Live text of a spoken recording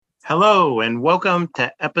Hello and welcome to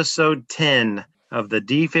episode 10 of the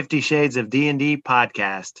D50 Shades of D&D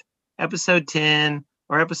podcast. Episode 10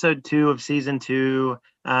 or episode 2 of season 2,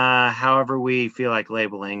 however we feel like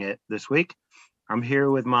labeling it this week. I'm here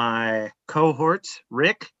with my cohorts,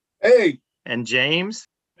 Rick. Hey. And James.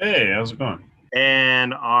 Hey, how's it going?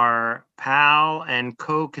 And our pal and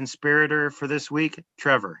co-conspirator for this week,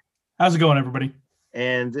 Trevor. How's it going, everybody?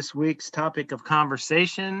 And this week's topic of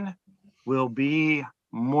conversation will be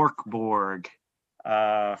MÖRK BORG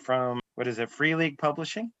from, what is it, Free League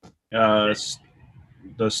Publishing? The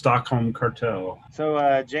Stockholm Cartel.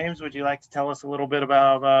 So, James, would you like to tell us a little bit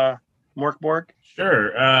about MÖRK BORG?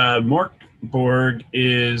 Sure. MÖRK BORG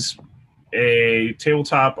is a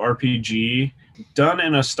tabletop RPG done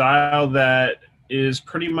in a style that is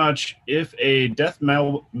pretty much if a death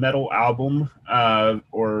metal album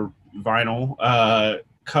or vinyl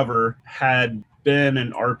cover had been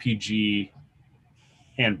an RPG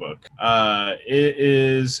handbook. It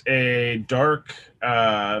is a dark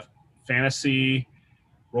fantasy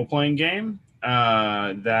role-playing game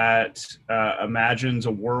that imagines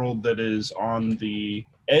a world that is on the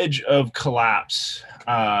edge of collapse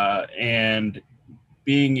and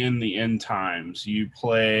being in the end times. You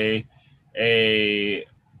play a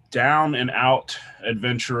down and out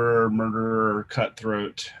adventurer, murderer,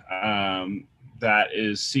 cutthroat that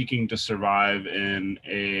is seeking to survive in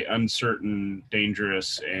a uncertain,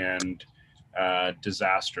 dangerous, and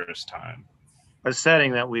disastrous time. A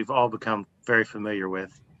setting that we've all become very familiar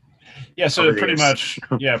with. Yeah, so pretty much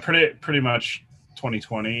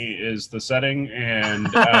 2020 is the setting, and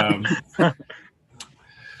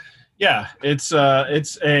yeah, it's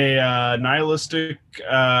a nihilistic,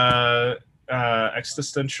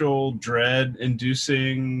 existential,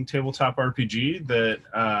 dread-inducing tabletop RPG that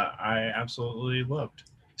I absolutely loved.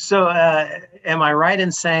 So, am I right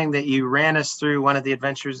in saying that you ran us through one of the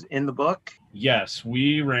adventures in the book? Yes,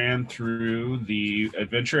 we ran through the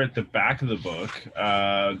adventure at the back of the book,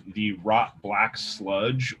 the Rot Black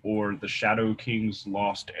Sludge, or the Shadow King's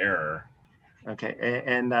Lost Error. Okay,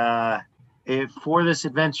 and for this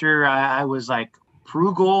adventure, I was like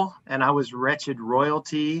frugal, and I was wretched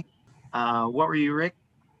royalty. What were you, Rick?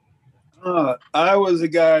 I was a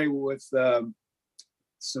guy with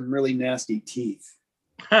some really nasty teeth.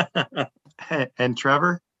 And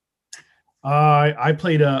Trevor? I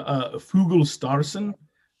played a Fugel Starson,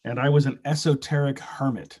 and I was an esoteric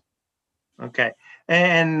hermit. Okay,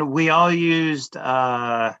 and we all used.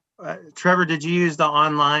 Trevor, did you use the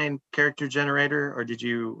online character generator, or did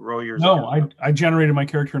you roll yours? No, I generated my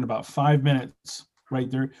character in about 5 minutes. Right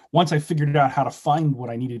there. Once I figured out how to find what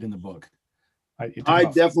I needed in the book, I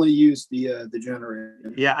definitely used the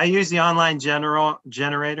generator. Yeah, I used the online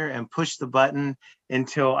generator and pushed the button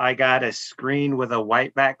until I got a screen with a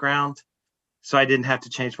white background, so I didn't have to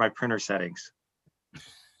change my printer settings.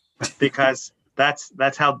 Because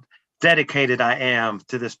that's how dedicated I am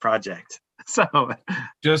to this project. So,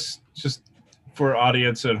 just for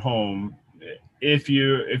audience at home. If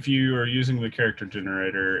you are using the character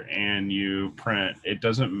generator and you print, it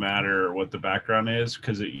doesn't matter what the background is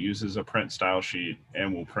because it uses a print style sheet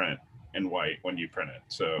and will print in white when you print it.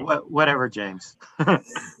 So whatever, James.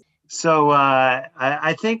 So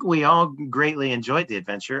I think we all greatly enjoyed the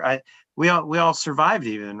adventure. We all survived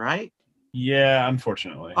even, right? Yeah,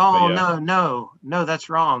 unfortunately. Oh, yeah. No, that's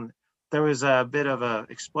wrong. There was a bit of a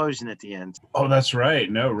explosion at the end. Oh, that's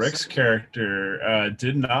right. No, Rick's character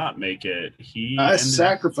did not make it. I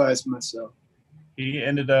sacrificed myself. He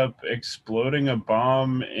ended up exploding a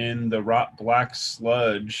bomb in the Rot Black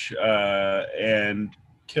Sludge and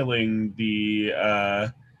killing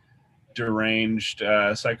the deranged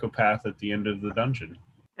psychopath at the end of the dungeon.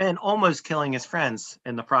 And almost killing his friends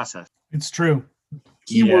in the process. It's true.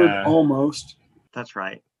 Keyword almost. That's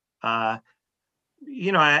right. I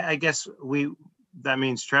guess that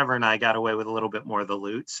means Trevor and I got away with a little bit more of the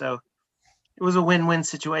loot. So it was a win-win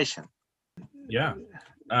situation. Yeah.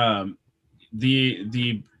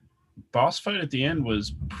 The boss fight at the end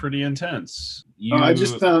was pretty intense. I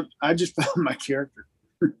just found my character.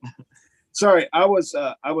 Sorry, I was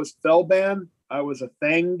Felban. I was a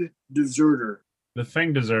Fanged Deserter. The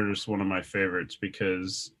Fanged Deserter is one of my favorites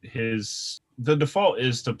because the default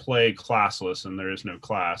is to play classless and there is no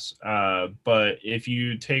class. But if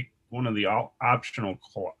you take one of the optional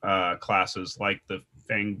classes like the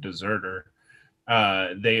Fanged Deserter,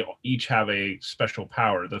 they each have a special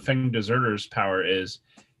power. The Fanged Deserter's power is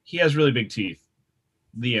he has really big teeth.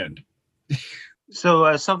 The end.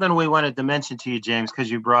 So something we wanted to mention to you, James,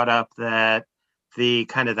 because you brought up that the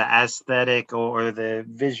kind of the aesthetic or the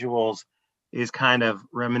visuals is kind of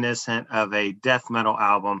reminiscent of a death metal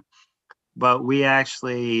album. But we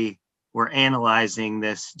actually were analyzing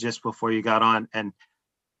this just before you got on, and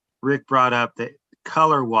Rick brought up that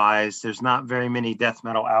color-wise, there's not very many death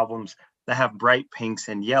metal albums that have bright pinks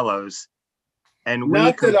and yellows. And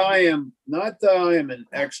not that I am an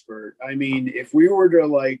expert. I mean, if we were to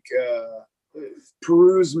like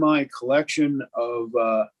peruse my collection of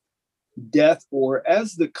death, or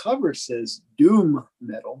as the cover says, doom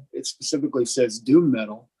metal, it specifically says doom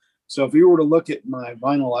metal. So if you were to look at my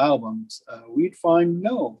vinyl albums, we'd find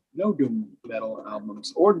no doom metal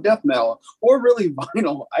albums or death metal or really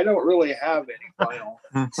vinyl. I don't really have any vinyl.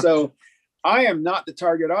 So I am not the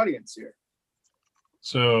target audience here.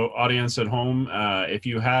 So audience at home, if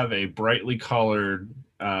you have a brightly colored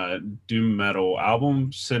doom metal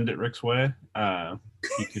album, send it Rick's way.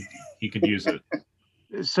 He could use it.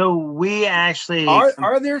 So we actually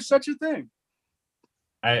are there such a thing?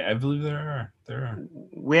 I believe there are.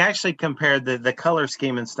 We actually compared the color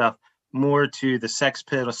scheme and stuff more to the Sex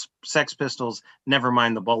Pistols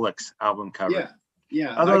Nevermind the Bollocks album cover.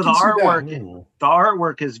 Yeah. Although the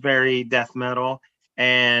artwork is very death metal,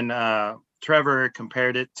 and Trevor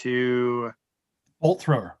compared it to Bolt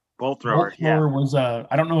Thrower. Bolt Thrower was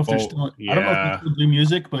I don't know if they're still I don't know if they still do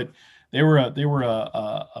music, but they were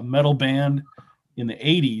a metal band in the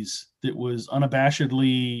 80s that was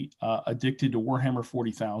unabashedly addicted to Warhammer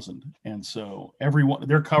 40,000, and so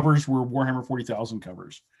their covers were Warhammer 40,000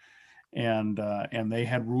 covers, and they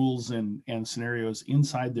had rules and scenarios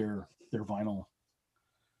inside their vinyl.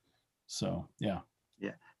 So yeah.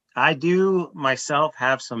 I do myself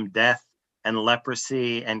have some Death and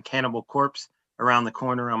Leprosy and Cannibal Corpse around the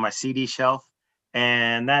corner on my CD shelf,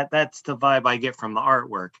 and that's the vibe I get from the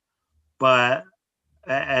artwork. But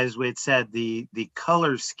as we had said, the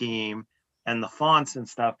color scheme and the fonts and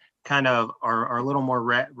stuff kind of are a little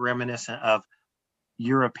more reminiscent of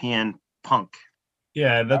European punk.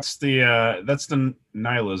 Yeah, that's the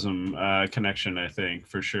nihilism connection, I think,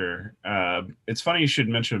 for sure. It's funny you should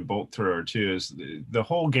mention Bolt Thrower too. Is the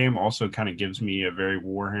whole game also kind of gives me a very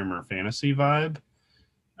Warhammer Fantasy vibe.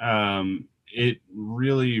 It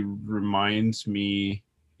really reminds me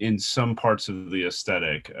in some parts of the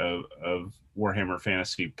aesthetic of Warhammer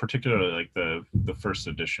Fantasy, particularly like the first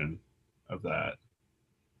edition of that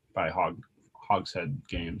by Hogshead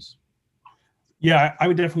Games. Yeah, I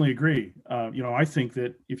would definitely agree. I think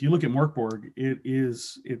that if you look at MÖRK BORG,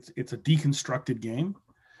 it's a deconstructed game,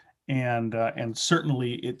 and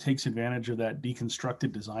certainly it takes advantage of that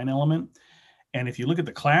deconstructed design element. And if you look at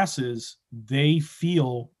the classes, they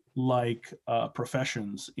feel like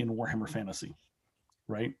professions in Warhammer Fantasy,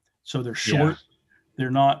 right? So they're short.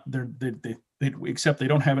 Yeah. They except they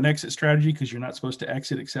don't have an exit strategy because you're not supposed to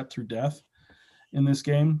exit except through death in this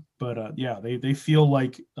game. But they feel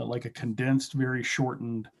like a condensed, very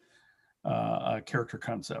shortened character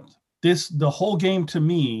concept. The whole game to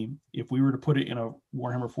me, if we were to put it in a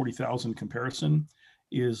Warhammer 40,000 comparison,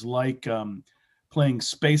 is like playing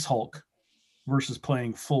Space Hulk versus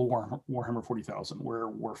playing full Warhammer 40,000,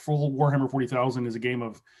 where full Warhammer 40,000 is a game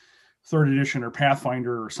of 3rd edition or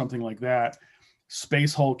Pathfinder or something like that.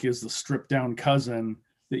 Space Hulk is the stripped down cousin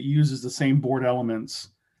that uses the same board elements,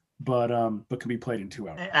 but can be played in 2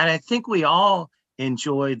 hours. And I think we all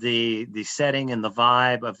enjoyed the setting and the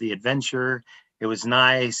vibe of the adventure. It was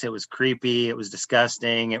nice. It was creepy. It was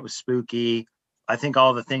disgusting. It was spooky. I think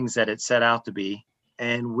all the things that it set out to be.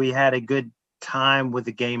 And we had a good time with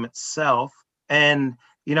the game itself. And,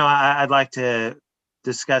 I'd like to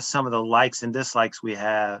discuss some of the likes and dislikes we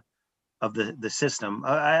have of the system.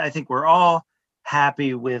 I think we're all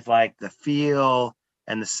happy with like the feel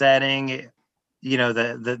and the setting,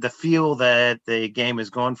 the feel that the game is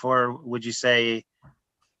going for. Would you say,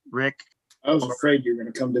 Rick? I was afraid you were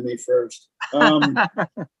going to come to me first.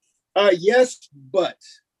 Yes, but,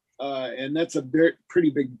 and that's a pretty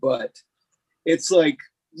big but. It's like,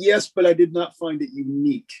 yes, but I did not find it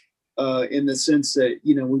unique in the sense that,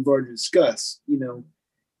 we've already discussed,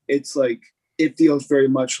 it's like, it feels very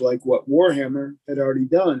much like what Warhammer had already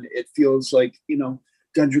done. It feels like,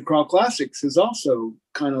 Dungeon Crawl Classics is also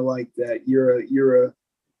kind of like that. You're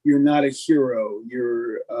not a hero.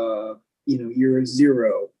 You're a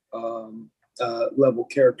 0 level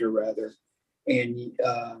character rather, and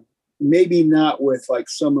maybe not with like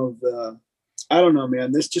some of the. I don't know,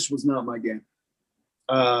 man. This just was not my game.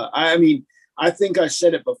 I mean, I think I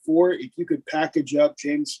said it before. If you could package up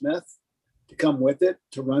James Smith to come with it,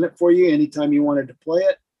 to run it for you anytime you wanted to play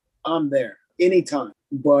it, I'm there anytime.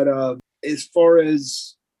 But as far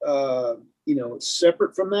as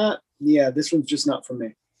separate from that, this one's just not for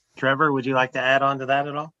me. Trevor, would you like to add on to that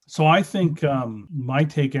at all? So I think my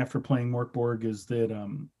take after playing MÖRK BORG is that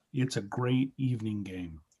it's a great evening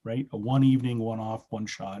game, right? A one evening, one off, one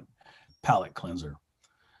shot palate cleanser.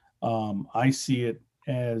 I see it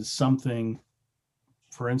as something,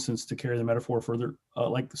 for instance, to carry the metaphor further,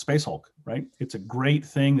 like the Space Hulk, right? It's a great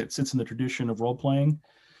thing that sits in the tradition of role playing,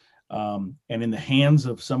 and in the hands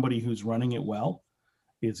of somebody who's running it well,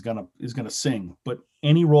 is gonna sing. But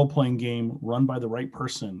any role playing game run by the right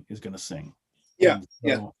person is gonna sing. Yeah,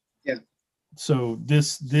 so, yeah. So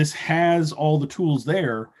this has all the tools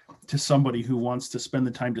there to somebody who wants to spend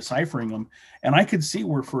the time deciphering them. And I could see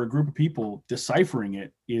where for a group of people, deciphering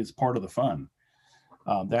it is part of the fun.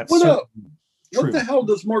 That's what true. the hell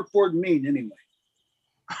does MÖRK board mean anyway?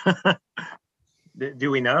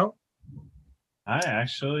 Do we know? I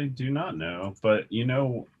actually do not know, but you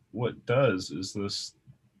know what does is this.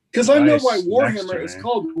 Because I know device why next Warhammer to is me.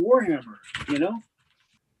 called Warhammer, you know?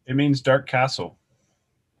 It means Dark Castle,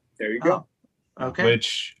 There you go. Oh, okay.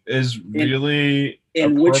 which is really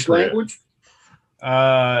In which appropriate.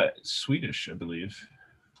 language? Swedish, I believe.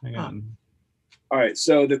 Hang on. All right,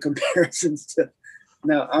 so the comparisons to...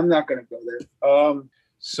 No, I'm not going to go there.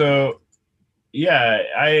 So, yeah,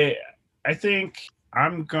 I think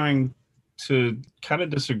I'm going to kind of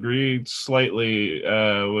disagree slightly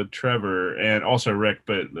with Trevor and also Rick,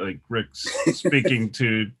 but like Rick's speaking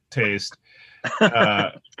to taste.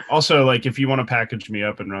 Also, like if you want to package me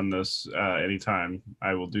up and run this anytime,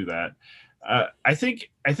 I will do that. I think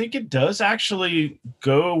it does actually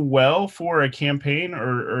go well for a campaign,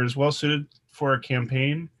 or is well suited for a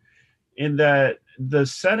campaign, in that the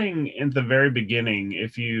setting in the very beginning,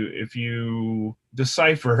 if you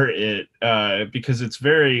decipher it, because it's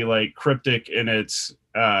very like cryptic, and it's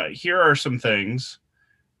here are some things,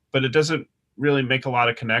 but it doesn't really make a lot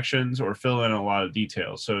of connections or fill in a lot of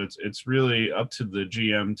details. So it's really up to the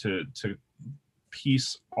GM to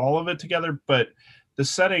piece all of it together. But the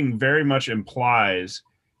setting very much implies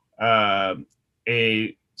a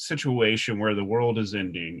situation where the world is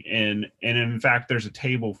ending, and in fact there's a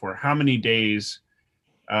table for how many days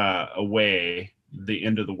away the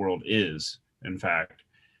end of the world is, in fact,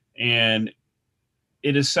 and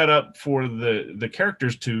it is set up for the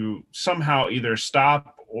characters to somehow either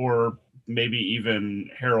stop or maybe even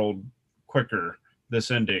herald quicker this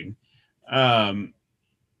ending. I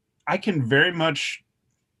can very much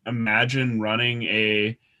imagine running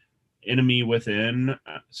a enemy within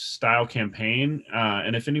style campaign,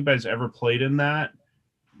 and if anybody's ever played in that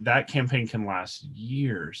campaign can last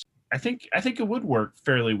years. I think it would work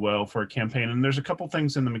fairly well for a campaign, and there's a couple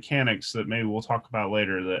things in the mechanics that maybe we'll talk about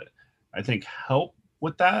later that I think help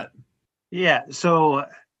with that. Yeah, so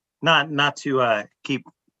not to keep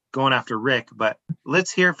going after Rick, but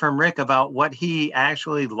let's hear from Rick about what he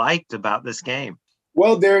actually liked about this game.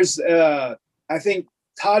 Well, there's, I think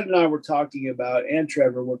Todd and I were talking about, and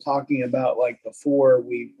Trevor were talking about, like before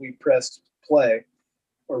we pressed play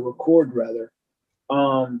or record rather,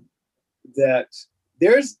 that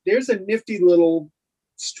there's a nifty little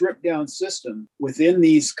stripped down system within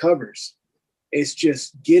these covers. It's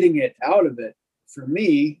just getting it out of it, for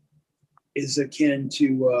me, is akin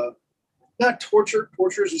to not torture.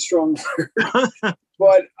 Torture is a strong word,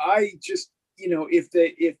 but I just, if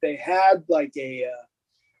they had like a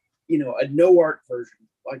no art version,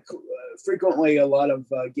 like frequently a lot of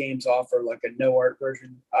games offer like a no art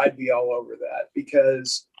version, I'd be all over that,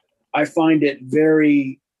 because I find it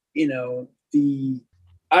very,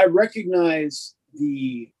 I recognize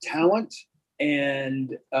the talent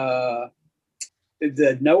and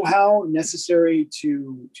the know-how necessary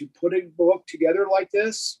to put a book together like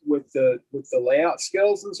this with the layout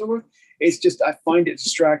skills and so forth. It's just, I find it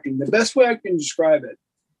distracting. The best way I can describe it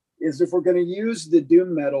is, if we're going to use the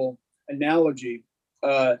doom metal analogy,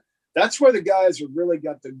 that's where the guys have really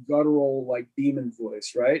got the guttural, like demon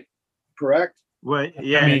voice, right? Correct? Well,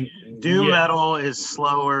 yeah, I mean, doom metal is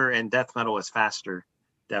slower and death metal is faster,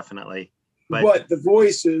 definitely. But the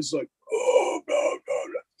voice is like, oh, blah, blah,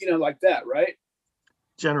 blah, like that, right?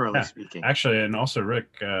 Generally speaking. Actually, and also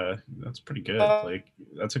Rick, that's pretty good. Like,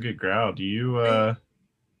 that's a good growl. Do you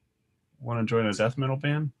want to join a death metal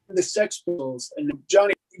band? The Sex Pistols and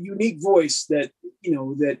Johnny, unique voice that,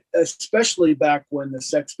 that especially back when the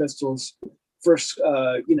Sex Pistols first,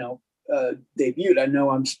 debuted, I know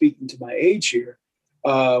I'm speaking to my age here,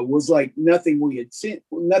 was like nothing we had seen,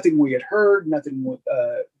 nothing we had heard, nothing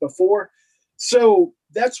before. So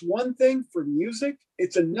that's one thing for music.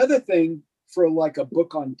 It's another thing for like a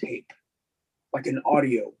book on tape, like an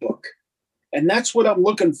audio book. And that's what I'm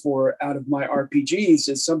looking for out of my RPGs,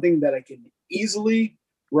 is something that I can easily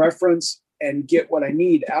reference and get what I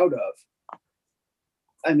need out of.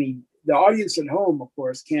 I mean, the audience at home, of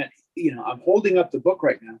course, can't, I'm holding up the book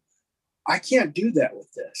right now. I can't do that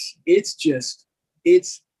with this.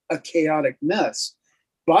 It's a chaotic mess.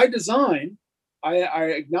 by design. I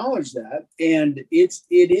acknowledge that, and it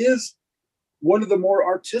is one of the more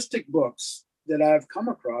artistic books that I've come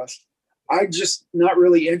across. I'm just not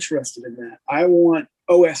really interested in that. I want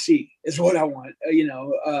OSE is what I want.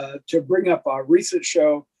 To bring up our recent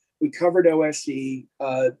show, we covered OSE,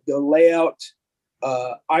 the layout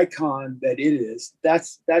icon that it is.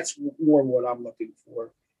 That's more what I'm looking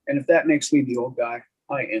for. And if that makes me the old guy,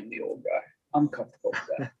 I am the old guy. I'm comfortable with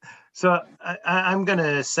that. So I'm going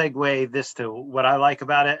to segue this to what I like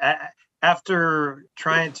about it. After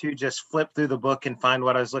trying to just flip through the book and find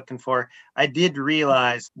what I was looking for, I did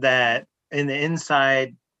realize that in the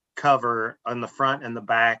inside cover on the front and the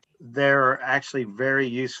back, there are actually very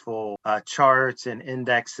useful charts and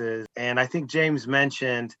indexes. And I think James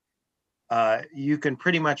mentioned you can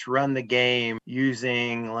pretty much run the game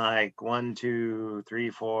using like 1, 2, 3,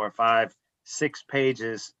 4, 5, 6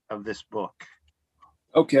 pages of this book.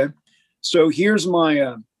 Okay, so here's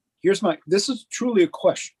my this is truly a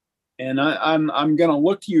question, and I'm gonna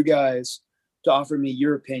look to you guys to offer me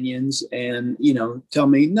your opinions and tell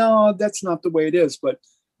me no, that's not the way it is. But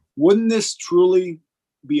wouldn't this truly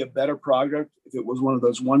be a better product if it was one of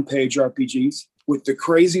those one-page RPGs with the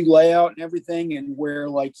crazy layout and everything, and where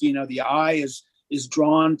the eye is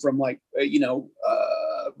drawn from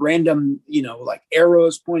random like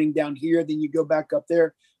arrows pointing down here, then you go back up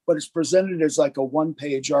there, but it's presented as like a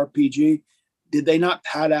one-page RPG. Did they not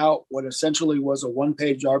pad out what essentially was a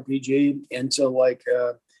one-page RPG into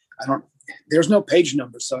there's no page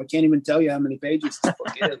number, so I can't even tell you how many pages this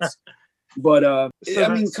book is. But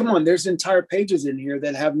come on, there's entire pages in here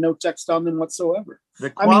that have no text on them whatsoever. The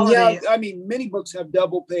quality, many books have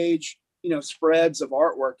double page, spreads of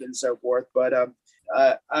artwork and so forth, but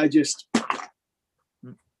I just,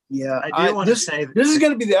 yeah, I do want to say this is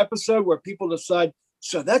going to be the episode where people decide,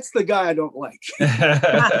 so that's the guy I don't like. So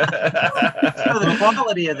the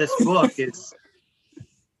quality of this book is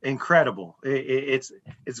incredible. It's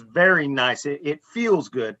very nice. It feels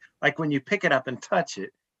good. Like when you pick it up and touch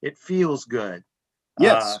it, it feels good.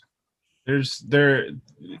 Yes. I'm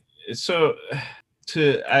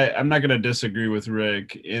not going to disagree with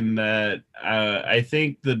Rick in that I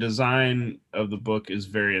think the design of the book is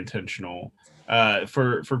very intentional.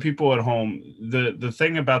 For people at home, the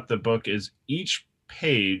thing about the book is each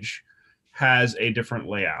page has a different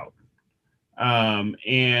layout.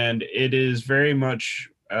 And it is very much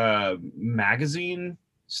magazine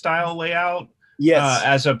style layout. Yes.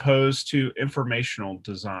 As opposed to informational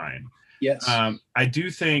design. Yes. I do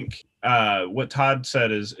think what Todd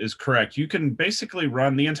said is correct. You can basically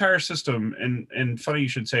run the entire system, and funny you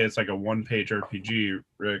should say it's like a one-page RPG,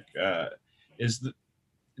 Rick, is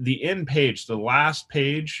the end page, the last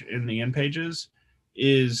page in the end pages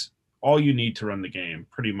is all you need to run the game,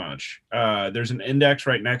 pretty much. There's an index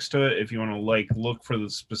right next to it if you want to look for the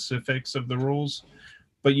specifics of the rules,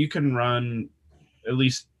 but you can run, at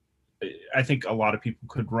least I think a lot of people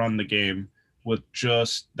could run the game with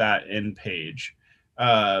just that end page.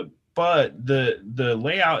 But the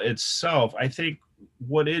layout itself, I think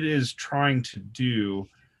what it is trying to do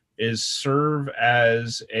is serve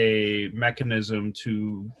as a mechanism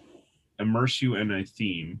to immerse you in a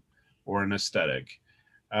theme or an aesthetic.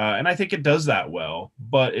 And I think it does that well.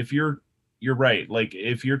 But if you're right, like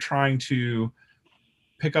if you're trying to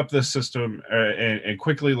pick up this system and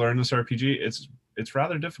quickly learn this RPG, it's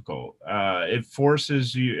rather difficult. It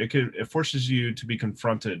forces you to be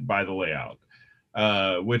confronted by the layout,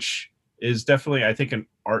 which is definitely, I think, an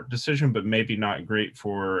art decision, but maybe not great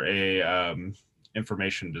for a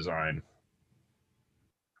information design.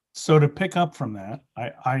 So to pick up from that,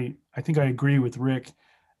 I think I agree with Rick,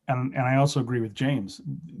 and I also agree with James.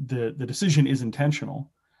 The decision is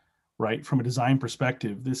intentional, right? From a design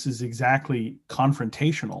perspective, this is exactly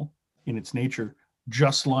confrontational in its nature,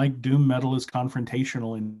 just like Doom Metal is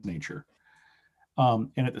confrontational in nature.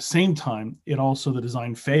 And at the same time, the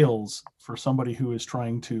design fails for somebody who is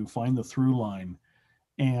trying to find the through line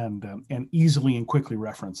and easily and quickly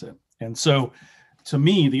reference it. And so, to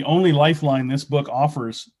me, the only lifeline this book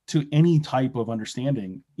offers to any type of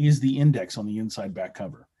understanding is the index on the inside back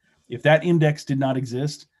cover. If that index did not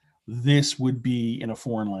exist, this would be in a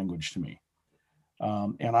foreign language to me.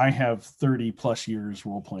 And I have 30 plus years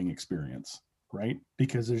role-playing experience, right?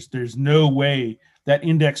 Because there's no way that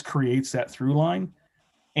index creates that through line.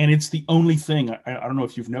 And it's the only thing, I don't know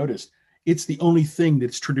if you've noticed, it's the only thing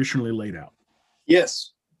that's traditionally laid out.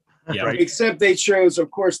 Yes. Yeah. Right. Except they chose,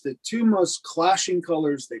 of course, the two most clashing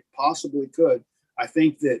colors they possibly could. I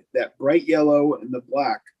think that bright yellow and the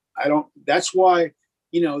black, that's why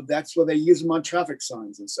they use them on traffic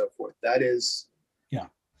signs and so forth. That is. Yeah.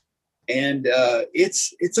 and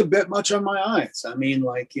it's a bit much on my eyes. I mean,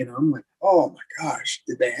 like, you know, I'm like, oh my gosh,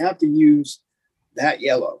 did they have to use that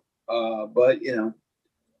yellow? But you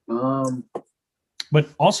know, but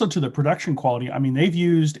also to the production quality. I mean, they've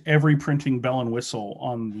used every printing bell and whistle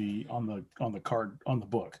on the card, on the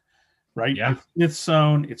book, right? Yeah. It's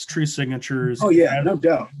sewn, it's true signatures. oh yeah, no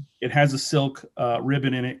doubt. It has a silk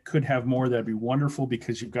ribbon in it. Could have more. That'd be wonderful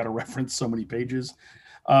because you've got to reference so many pages.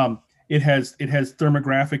 It has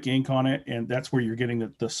thermographic ink on it, and that's where you're getting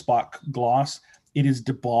the Spock gloss. It is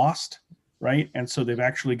debossed, right? And so they've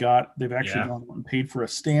actually gone and paid for a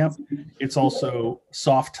stamp. It's also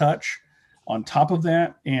soft touch on top of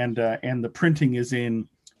that, and the printing is in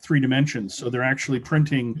 3 dimensions. So they're actually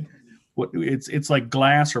printing what it's like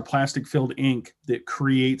glass or plastic filled ink that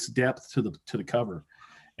creates depth to the cover.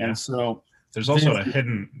 Yeah. And so there's also a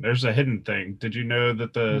hidden thing. Did you know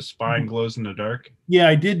that the spine glows in the dark? Yeah,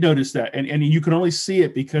 I did notice that, and you can only see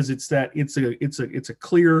it because it's a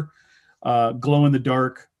clear glow in the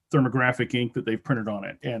dark thermographic ink that they've printed on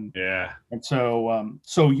it, and so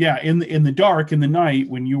yeah, in the dark, in the night,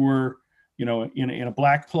 when you were, you know, in a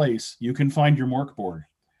black place, you can find your MÖRK board.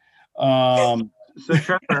 So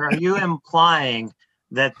Trevor, are you implying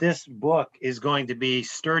that this book is going to be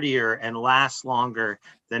sturdier and last longer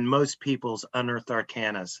than most people's unearthed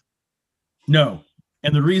arcanas? No,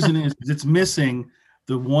 and the reason is it's missing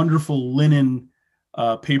the wonderful linen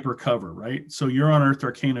paper cover, right? So your unearthed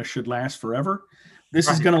arcana should last forever. This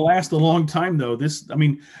is going to last a long time, though. I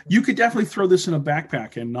mean, you could definitely throw this in a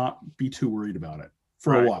backpack and not be too worried about it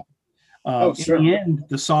for a while. Sure. In the end,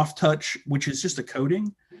 the soft touch, which is just a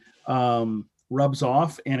coating, rubs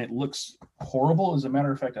off, and it looks horrible. As a matter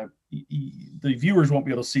of fact, the viewers won't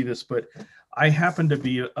be able to see this, but I happen to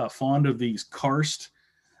be fond of these karst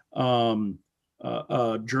journals,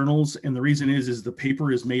 and the reason is the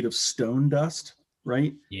paper is made of stone dust,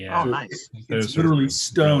 right? Yeah. Oh, nice. It's literally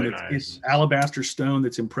stone. Really nice. It's alabaster stone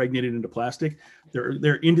that's impregnated into plastic.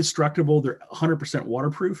 They're indestructible. They're 100%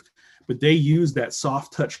 waterproof, but they use that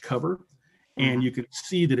soft touch cover, and you can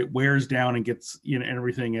see that it wears down and gets, you know, and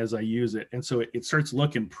everything as I use it, and so it starts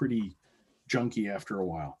looking pretty junky after a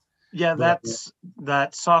while. Yeah,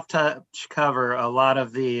 that soft touch cover. A lot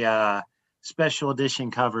of the special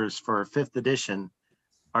edition covers for 5th edition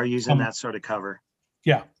are using that sort of cover.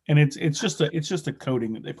 Yeah, and it's just a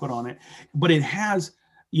coating that they put on it, but it has,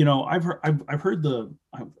 you know, I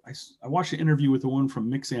watched an interview with the one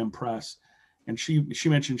from Mixam Press, and she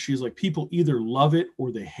mentioned, she's like, people either love it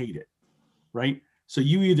or they hate it, right? So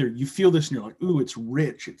you feel this and you're like, ooh, it's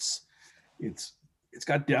rich, it's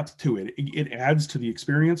got depth to it, it adds to the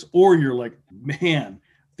experience, or you're like, man,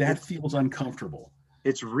 that feels uncomfortable.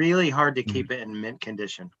 It's really hard to keep it in mint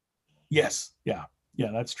condition. Yes, yeah,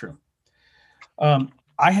 that's true.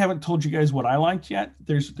 I haven't told you guys what I liked yet.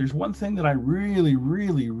 There's one thing that I really,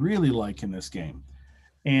 really, really like in this game,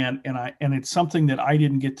 and it's something that I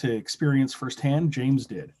didn't get to experience firsthand. James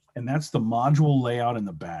did, and that's the module layout in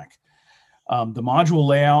the back. The module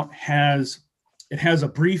layout has a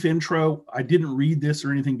brief intro. I didn't read this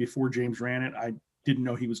or anything before James ran it. I didn't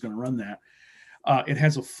know he was going to run that. It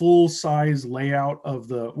has a full size layout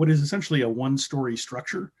of what is essentially a 1-story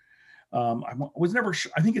structure. I was never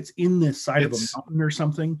sure. I think it's in the side of a mountain or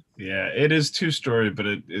something. Yeah, it is 2-story, but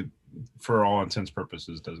it for all intents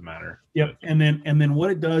purposes doesn't matter. Yep. And then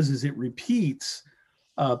what it does is it repeats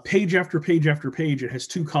page after page after page. It has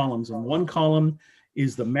 2 columns, and one column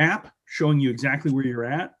is the map showing you exactly where you're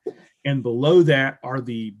at, and below that are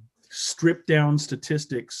the stripped down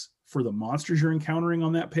statistics for the monsters you're encountering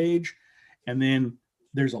on that page. And then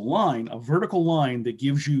there's a vertical line that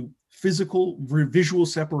gives you physical visual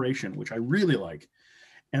separation, which I really like.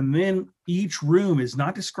 And then each room is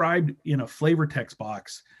not described in a flavor text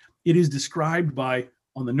box. It is described by,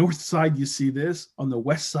 on the north side you see this, on the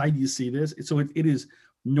west side you see this. So it is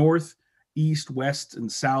north, east, west,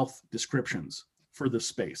 and south descriptions for the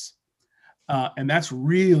space. And that's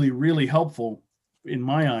really, really helpful in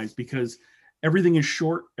my eyes, because everything is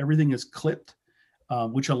short, everything is clipped,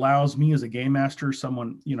 which allows me as a game master,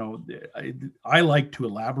 someone, you know, I like to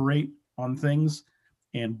elaborate on things,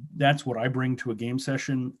 and that's what I bring to a game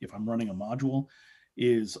session if I'm running a module,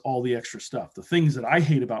 is all the extra stuff. The things that I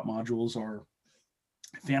hate about modules are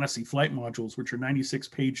fantasy flight modules, which are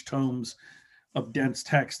 96-page tomes of dense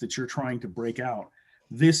text that you're trying to break out.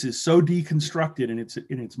 This is so deconstructed in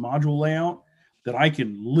its module layout that I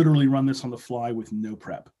can literally run this on the fly with no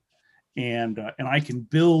prep. And I can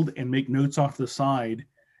build and make notes off the side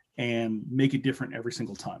and make it different every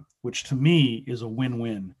single time, which to me is a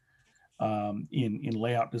win-win in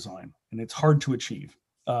layout design, and it's hard to achieve.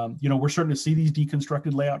 You know, we're starting to see these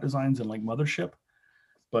deconstructed layout designs in like Mothership,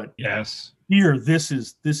 But yes, here, this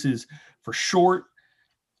is for short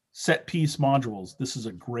set piece modules. This is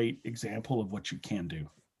a great example of what you can do.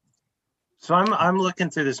 So I'm looking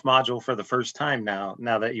through this module for the first time now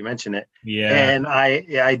that you mention it. yeah, And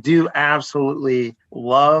I do absolutely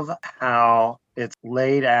love how it's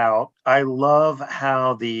laid out. I love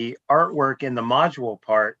how the artwork in the module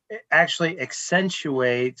part actually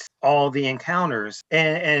accentuates all the encounters.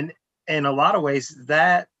 And in a lot of ways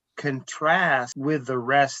that contrasts with the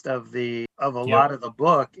rest of a Yep. lot of the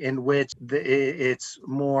book, in which it's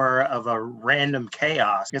more of a random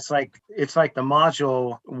chaos. It's like the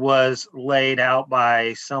module was laid out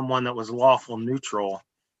by someone that was lawful neutral,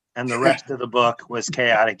 and the rest of the book was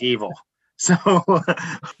chaotic evil. So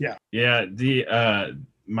yeah. The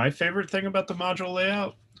my favorite thing about the module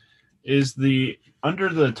layout is under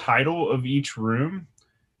the title of each room,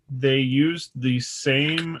 they use the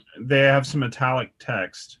same. They have some italic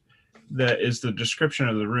text that is the description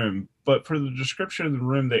of the room, but for the description of the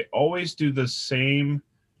room, they always do the same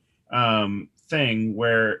thing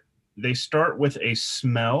where they start with a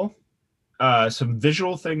smell, some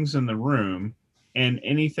visual things in the room, and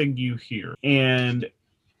anything you hear. And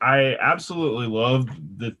I absolutely love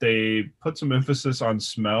that they put some emphasis on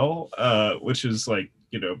smell, which is like,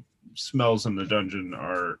 smells in the dungeon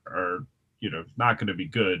are not going to be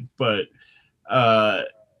good, but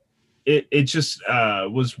it just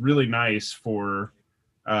was really nice for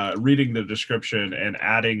reading the description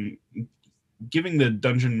and giving the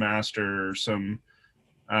dungeon master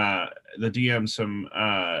the DM some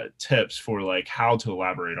tips for like how to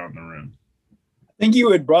elaborate on the room. I think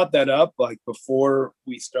you had brought that up like before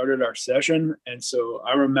we started our session. And so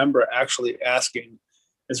I remember actually asking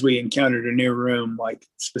as we encountered a new room, like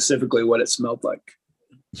specifically what it smelled like.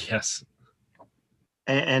 Yes.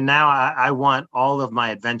 and now I want all of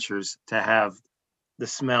my adventures to have the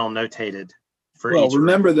smell notated for Well, each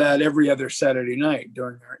remember room. that every other Saturday night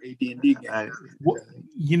during our AD&D game.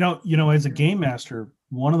 As a game master,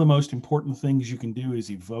 one of the most important things you can do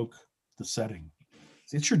is evoke the setting.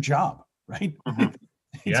 It's your job, right? Mhm.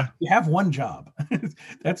 Yeah. You have one job.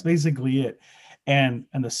 That's basically it. And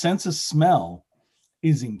the sense of smell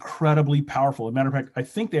is incredibly powerful. As a matter of fact, I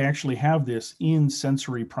think they actually have this in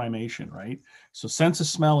sensory primation, right? So sense of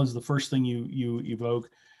smell is the first thing you evoke.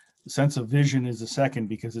 The sense of vision is the second,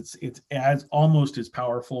 because it's as almost as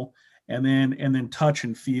powerful. And then touch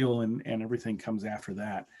and feel and everything comes after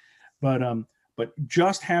that. But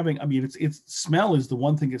just having, I mean, it's smell is the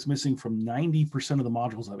one thing that's missing from 90% of the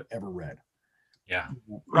modules I've ever read. Yeah.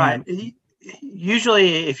 Right.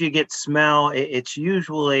 Usually, if you get smell, it's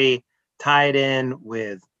usually tied in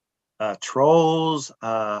with trolls,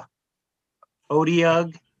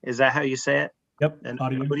 odiug. Is that how you say it? Yep. And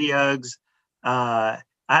Audio. odiugs.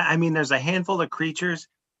 I mean, there's a handful of creatures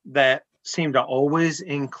that seem to always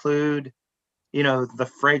include,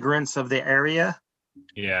 the fragrance of the area.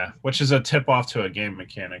 Yeah, which is a tip off to a game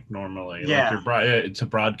mechanic normally. Yeah. Like to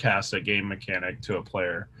broadcast a game mechanic to a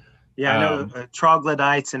player. Yeah, I know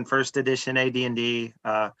troglodytes in first edition AD&D,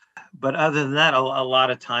 but other than that, a lot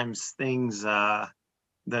of times things, the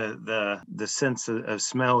sense of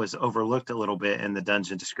smell is overlooked a little bit in the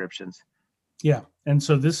dungeon descriptions. Yeah, and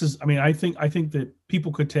so this is, I mean, I think that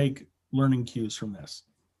people could take learning cues from this.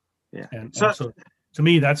 Yeah, and so to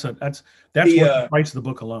me, that's worth the price of the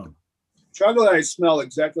book alone. Troglodytes smell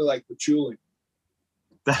exactly like patchouli.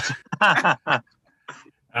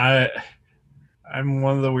 I'm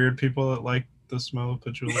one of the weird people that like the smell of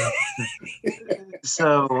patchouli.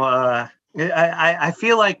 So I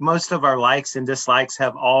feel like most of our likes and dislikes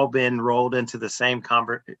have all been rolled into the same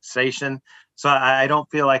conversation. So I don't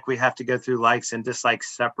feel like we have to go through likes and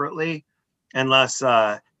dislikes separately, unless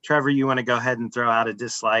Trevor, you want to go ahead and throw out a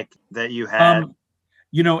dislike that you had.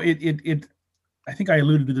 I think I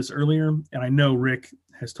alluded to this earlier, and I know Rick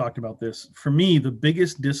has talked about this. For me, the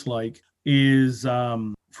biggest dislike is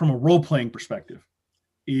from a role-playing perspective,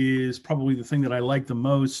 is probably the thing that I like the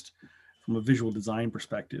most from a visual design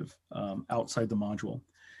perspective outside the module.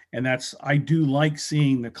 And that's, I do like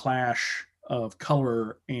seeing the clash of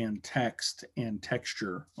color and text and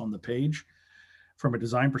texture on the page from a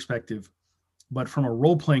design perspective. But from a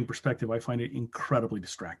role-playing perspective, I find it incredibly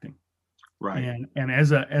distracting. Right. And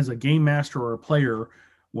as a game master or a player,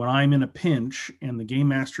 when I'm in a pinch and the game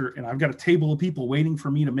master, and I've got a table of people waiting for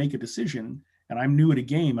me to make a decision, and I'm new at a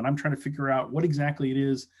game and I'm trying to figure out what exactly it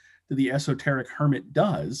is that the esoteric hermit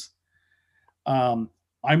does,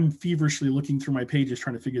 I'm feverishly looking through my pages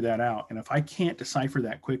trying to figure that out. And if I can't decipher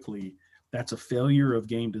that quickly, that's a failure of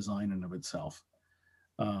game design in of itself.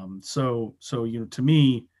 So to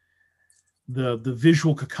me, the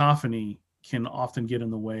visual cacophony can often get in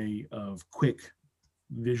the way of quick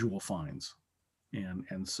visual finds.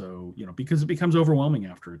 And so, because it becomes overwhelming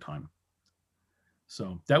after a time.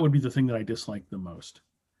 So that would be the thing that I dislike the most.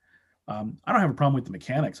 I don't have a problem with the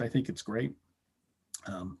mechanics. I think it's great.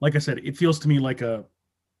 Like I said, it feels to me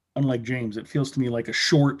unlike James, it feels to me like a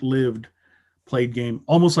short-lived played game,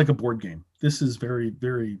 almost like a board game. This is very,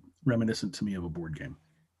 very reminiscent to me of a board game,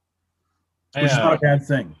 which is not a bad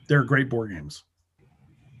thing. They're great board games.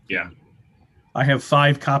 Yeah. I have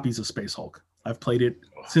 5 copies of Space Hulk. I've played it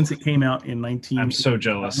since it came out in 19. I'm so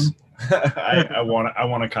jealous. I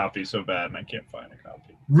want a copy so bad, and I can't find a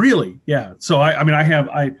copy. Really? Yeah. So I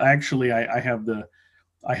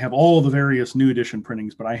have all the various new edition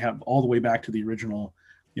printings, but I have all the way back to the original.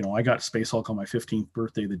 I got Space Hulk on my 15th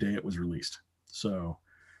birthday, the day it was released. So,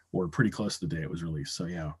 or pretty close to the day it was released. So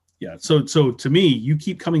yeah. So to me, you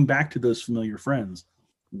keep coming back to those familiar friends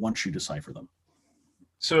once you decipher them.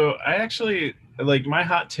 So I actually, like, my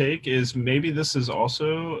hot take is maybe this is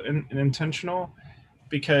also an intentional,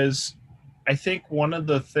 because I think one of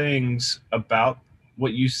the things about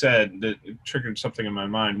what you said that triggered something in my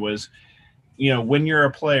mind was, when you're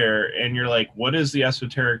a player and you're like, what does the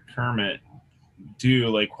esoteric hermit do?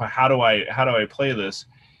 Like, how do I play this?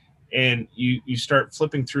 And you start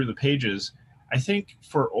flipping through the pages. I think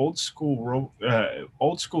for old school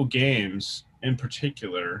games in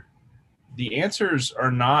particular, the answers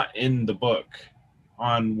are not in the book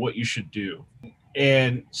on what you should do.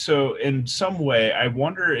 And so in some way, I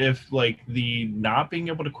wonder if, like, the not being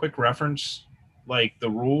able to quick reference, like, the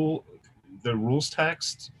rules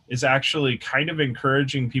text is actually kind of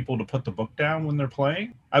encouraging people to put the book down when they're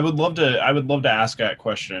playing. I would love to ask that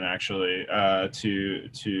question, actually,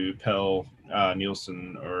 to Pell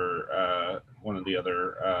Nielsen or one of the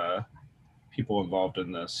other people involved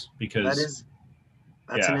in this, because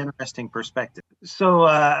that's an interesting perspective. So,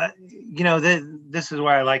 this is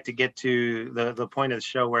where I like to get to the point of the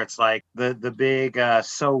show where it's like the big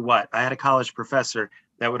so what. I had a college professor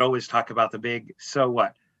that would always talk about the big so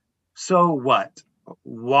what. So what?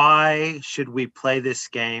 Why should we play this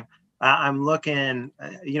game? I'm looking,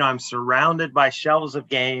 I'm surrounded by shelves of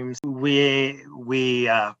games. We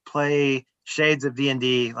play shades of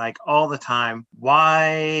D&D like all the time.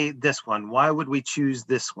 Why this one? Why would we choose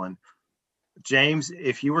this one? James,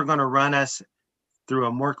 if you were going to run us through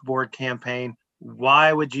a MÖRK board campaign,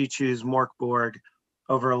 why would you choose MÖRK board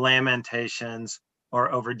over Lamentations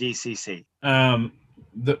or over DCC?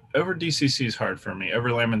 Over DCC is hard for me.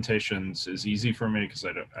 Over Lamentations is easy for me because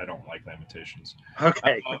I don't like Lamentations.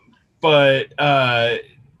 Okay. But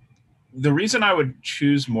the reason I would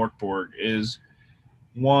choose MÖRK board is,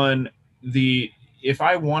 one, if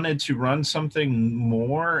I wanted to run something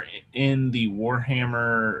more in the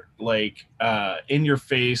Warhammer, like, in your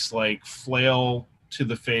face, like, flail to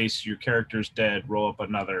the face, your character's dead, roll up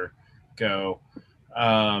another, go.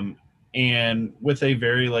 And with a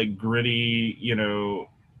very, like, gritty,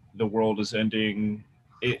 the world is ending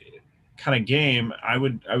kind of game, I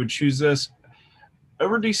would choose this.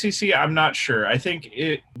 Over DCC, I'm not sure. I think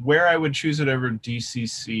where I would choose it over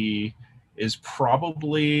DCC is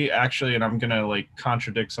probably, actually, and I'm going to, like,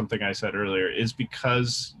 contradict something I said earlier, is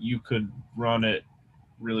because you could run it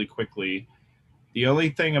really quickly. The only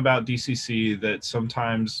thing about DCC that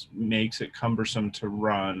sometimes makes it cumbersome to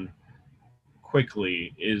run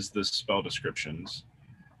quickly is the spell descriptions.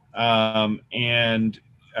 And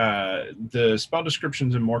the spell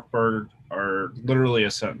descriptions in MÖRK board are literally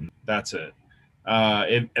a sentence. That's it.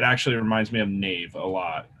 It actually reminds me of Knave a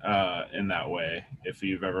lot in that way. If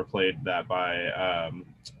you've ever played that by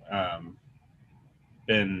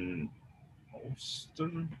Ben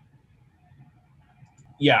Olston.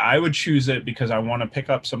 Yeah, I would choose it because I want to pick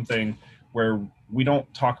up something where we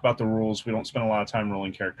don't talk about the rules. We don't spend a lot of time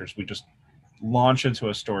rolling characters. We just launch into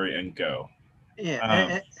a story and go.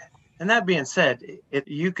 Yeah. And that being said,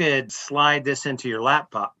 you could slide this into your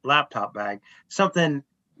laptop bag, something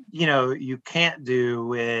you can't do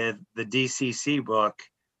with the DCC book,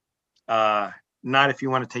 not if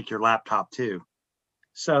you want to take your laptop too.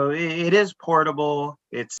 So it is portable.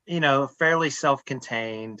 It's, fairly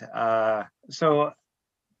self-contained. So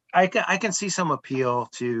I can see some appeal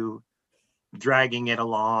to dragging it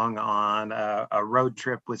along on a road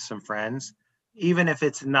trip with some friends, even if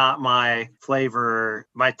it's not my flavor,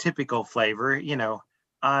 my typical flavor.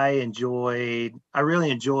 I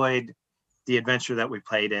really enjoyed the adventure that we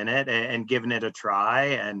played in it and giving it a try,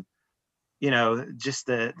 and just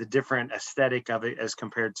the different aesthetic of it as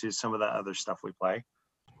compared to some of the other stuff we play.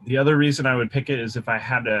 The other reason I would pick it is if I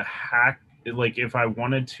had to hack, like, if I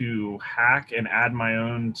wanted to hack and add my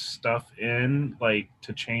own stuff in, like,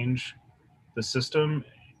 to change the system.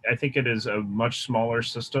 I think it is a much smaller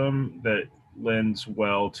system that lends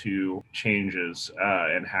well to changes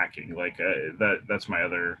and hacking. Like that's my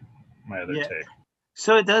other take.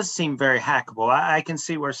 So it does seem very hackable. I can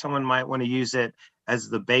see where someone might want to use it as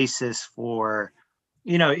the basis for,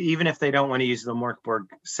 even if they don't want to use the MÖRK BORG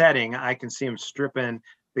setting, I can see them stripping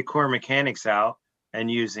the core mechanics out and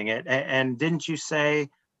using it. And didn't you say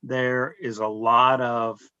there is a lot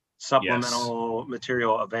of supplemental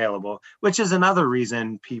material available, which is another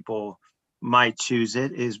reason people might choose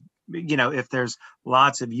it is, if there's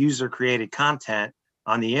lots of user created content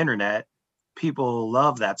on the internet, people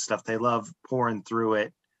love that stuff. They love pouring through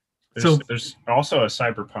it. There's also a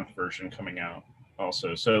cyberpunk version coming out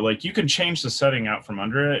also. So like you can change the setting out from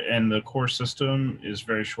under it, and the core system is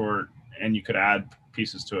very short, and you could add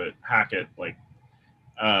pieces to it, hack it, like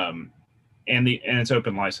and it's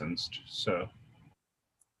open licensed. So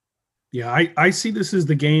yeah, I see this as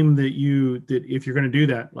the game that if you're going to do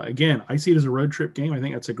that, again, I see it as a road trip game. I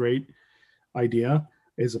think that's a great idea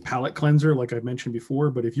as a palate cleanser, like I've mentioned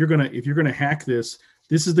before. But if you're gonna hack this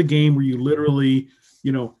is the game where you literally,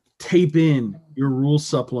 tape in your rule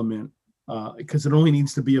supplement because it only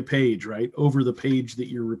needs to be a page, right, over the page that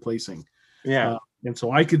you're replacing. Yeah. And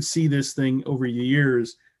so I could see this thing over the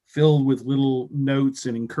years filled with little notes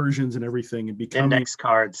and incursions and everything, and becoming index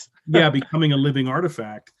cards. becoming a living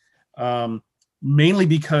artifact. Mainly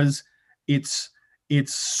because it's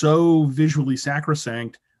so visually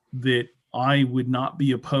sacrosanct that I would not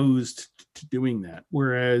be opposed to doing that.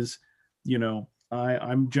 Whereas,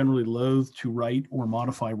 I'm generally loath to write or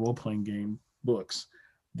modify role-playing game books.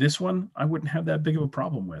 This one, I wouldn't have that big of a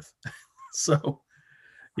problem with. So,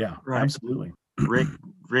 yeah, right. Absolutely.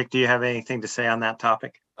 Rick, do you have anything to say on that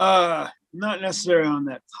topic? Not necessarily on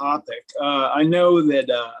that topic. I know that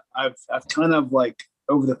I've kind of like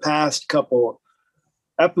over the past couple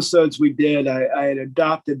episodes we did, I had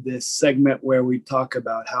adopted this segment where we talk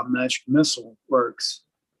about how Magic Missile works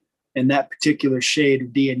in that particular shade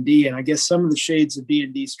of D&D. And I guess some of the shades of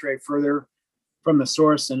D&D stray further from the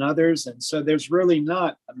source than others. And so there's really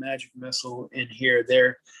not a Magic Missile in here.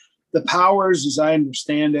 The powers, as I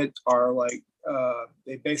understand it, are like,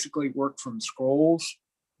 they basically work from scrolls.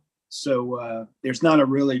 So there's not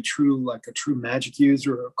a true magic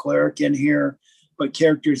user or a cleric in here, but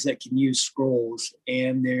characters that can use scrolls.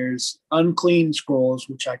 And there's unclean scrolls,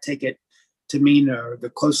 which I take it to mean are the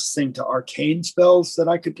closest thing to arcane spells that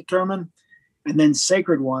I could determine. And then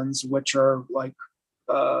sacred ones, which are like,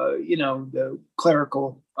 the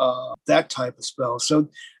clerical, that type of spell. So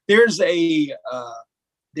there's like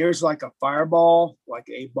a fireball, like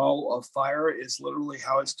a ball of fire is literally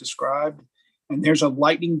how it's described. And there's a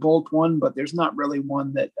lightning bolt one, but there's not really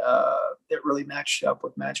one that really matched up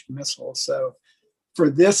with Magic Missile. So for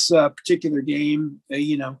this particular game,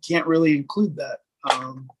 can't really include that.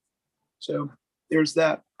 So there's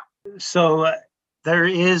that. So there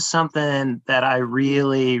is something that I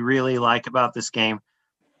really, really like about this game,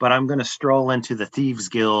 but I'm going to stroll into the Thieves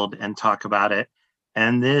Guild and talk about it.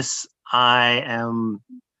 And this I am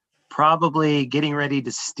probably getting ready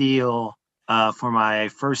to steal for my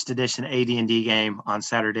first edition AD&D game on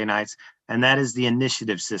Saturday nights, and that is the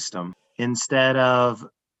initiative system. Instead of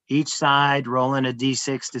each side rolling a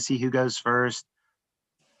d6 to see who goes first,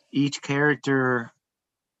 each player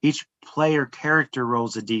character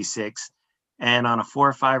rolls a d6, and on a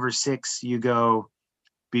 4, 5, or 6, you go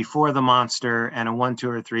before the monster, and a 1, 2,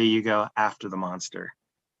 or 3, you go after the monster.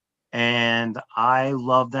 And I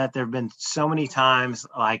love that. There have been so many times,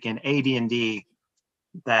 like in AD&D,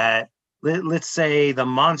 that let's say the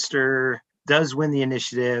monster does win the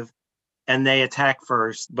initiative and they attack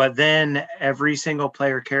first, but then every single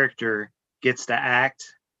player character gets to act.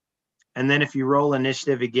 And then if you roll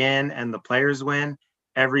initiative again and the players win,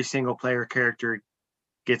 every single player character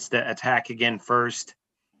gets to attack again first.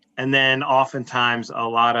 And then oftentimes a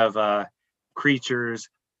lot of creatures,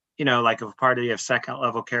 like if a party of second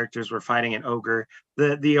level characters were fighting an ogre,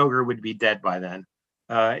 the ogre would be dead by then.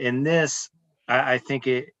 In this, I think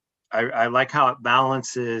I like how it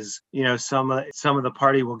balances, some of the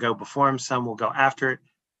party will go before him, some will go after it,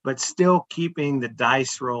 but still keeping the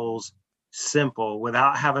dice rolls simple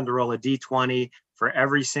without having to roll a d20 for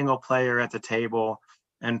every single player at the table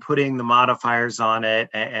and putting the modifiers on it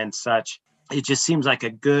and such. It just seems like a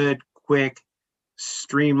good, quick,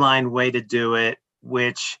 streamlined way to do it,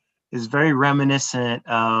 which is very reminiscent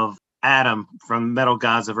of Adam from Metal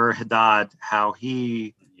Gods of Ur-Hadad, how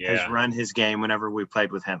he has run his game whenever we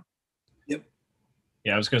played with him. Yep.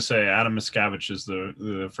 Yeah, I was gonna say Adam Miscavige is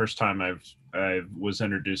the first time I was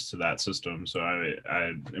introduced to that system. So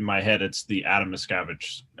I in my head it's the Adam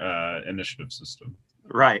Miscavige initiative system.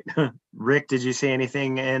 Right. Rick, did you see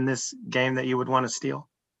anything in this game that you would want to steal?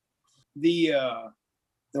 the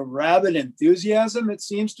rabid enthusiasm it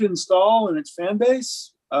seems to install in its fan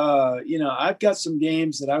base. I've got some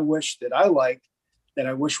games that I wish that I liked that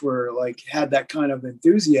I wish were like had that kind of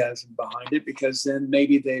enthusiasm behind it, because then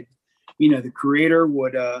maybe they'd, the creator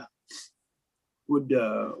would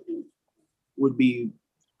be,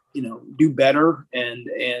 do better and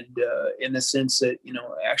in the sense that,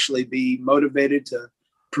 actually be motivated to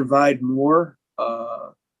provide more.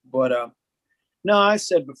 But no, I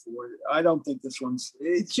said before, I don't think this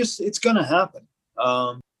it's going to happen.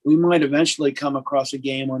 We might eventually come across a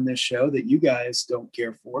game on this show that you guys don't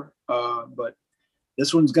care for, but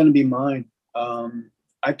this one's going to be mine.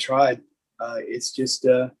 I tried. It's just,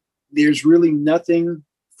 there's really nothing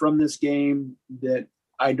from this game that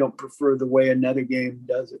I don't prefer the way another game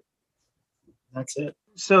does it. That's it.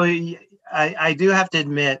 So I do have to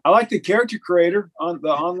admit, I like the character creator on the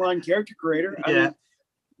online character creator. Yeah.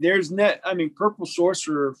 Purple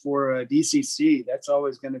Sorcerer for DCC. That's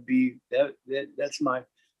always going to be that's my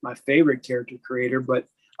favorite character creator. But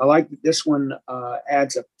I like that this one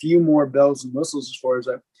adds a few more bells and whistles as far as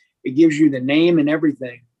it gives you the name and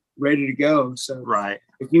everything ready to go. So right,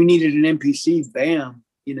 if you needed an NPC, bam,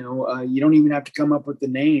 you don't even have to come up with the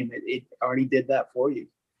name. It already did that for you.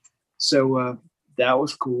 So that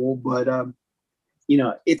was cool. But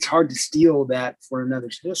it's hard to steal that for another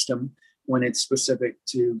system when it's specific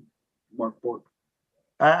to MÖRK BORG.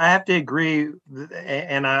 I have to agree,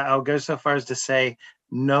 and I'll go so far as to say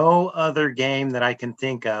no other game that I can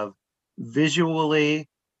think of visually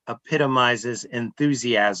epitomizes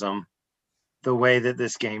enthusiasm the way that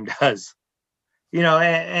this game does.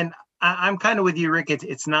 And I'm kind of with you, Rick.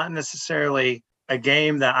 It's not necessarily a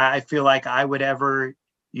game that I feel like I would ever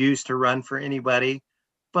use to run for anybody,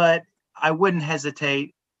 but I wouldn't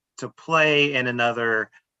hesitate to play in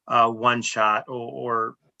another one shot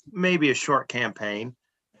or maybe a short campaign.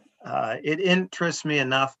 It interests me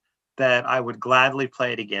enough that I would gladly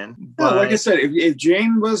play it again. But like I said, if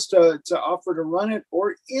Jane was to offer to run it,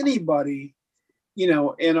 or anybody,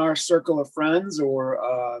 in our circle of friends,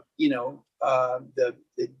 or the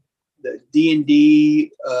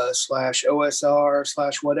D&D /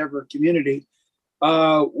 OSR / whatever community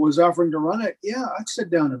was offering to run it, yeah, I'd sit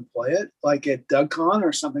down and play it, like at DougCon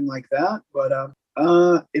or something like that. But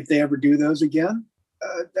if they ever do those again,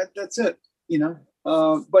 that's it,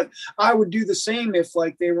 but I would do the same if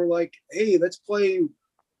like they were like, hey, let's play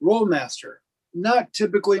Rollmaster. Not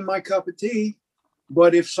typically my cup of tea,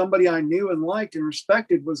 but if somebody I knew and liked and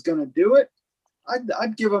respected was going to do it,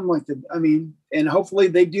 I'd give them and hopefully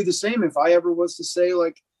they do the same if I ever was to say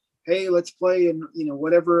like, hey, let's play, and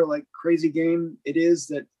whatever like crazy game it is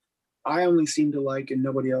that I only seem to like and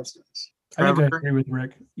nobody else does. I think I agree with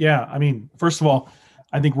Rick. Yeah, first of all,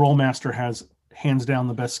 I think Rollmaster has hands down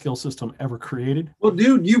the best skill system ever created. Well,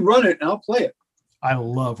 dude, you run it and I'll play it. I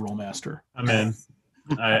love Rollmaster. I'm in.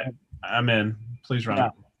 I'm in. Please run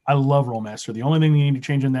it. I love Rollmaster. The only thing you need to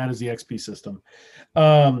change in that is the XP system.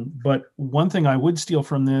 But one thing I would steal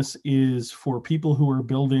from this is for people who are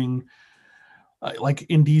building, like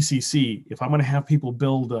in DCC, if I'm going to have people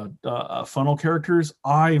build funnel characters,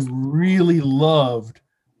 I really loved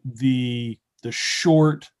the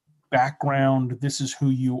short background. This is who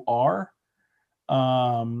you are.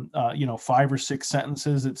 5 or 6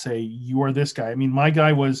 sentences that say you are this guy. My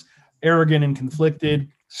guy was arrogant and conflicted,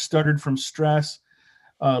 stuttered from stress,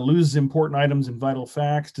 loses important items and vital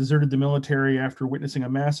facts, deserted the military after witnessing a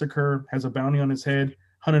massacre, has a bounty on his head,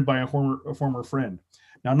 hunted by a former friend.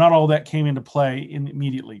 Now, not all that came into play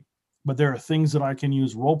immediately, but there are things that I can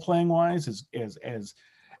use role-playing wise as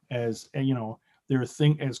there are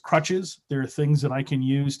things as crutches. There are things that I can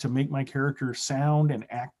use to make my character sound and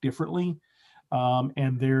act differently.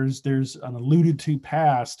 And there's an alluded to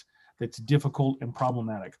past that's difficult and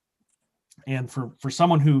problematic. And for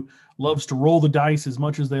someone who loves to roll the dice as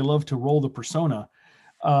much as they love to roll the persona,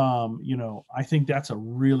 I think that's a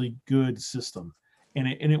really good system. And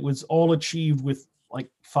it was all achieved with like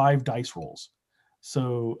 5 dice rolls.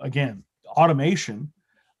 So again, automation,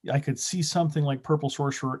 I could see something like Purple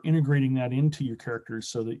Sorcerer integrating that into your characters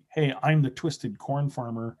so that, hey, I'm the twisted corn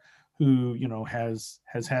farmer who, has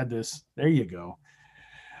had this, there you go,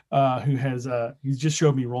 he's just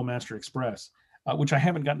showed me Rollmaster Express, which I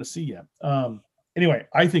haven't gotten to see yet. Anyway,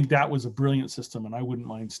 I think that was a brilliant system and I wouldn't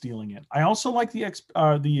mind stealing it. I also like the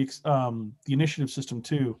initiative system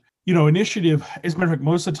too. Initiative, as a matter of fact,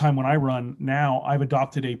 most of the time when I run now, I've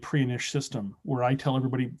adopted a pre-init system where I tell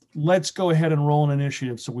everybody, let's go ahead and roll an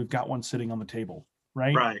initiative so we've got one sitting on the table,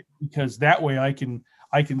 right? Right. Because that way I can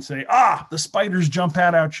say, the spiders jump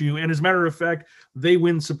out at you. And as a matter of fact, they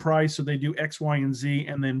win surprise. So they do X, Y, and Z.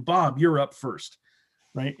 And then Bob, you're up first.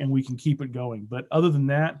 right? And we can keep it going. But other than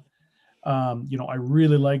that, I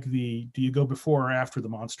really like do you go before or after the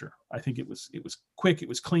monster? I think it was quick, it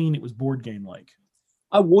was clean, it was board game like.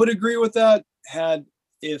 I would agree with that,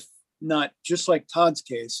 if not, just like Todd's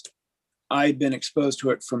case, I'd been exposed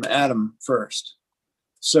to it from Adam first.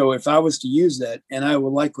 So if I was to use that, and I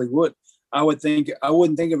would likely would, I wouldn't think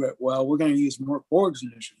of it, well, we're going to use MÖRK BORG's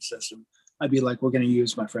initiative system. I'd be like, we're going to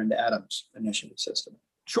use my friend Adam's initiative system.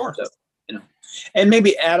 Sure. So, and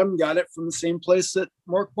maybe Adam got it from the same place that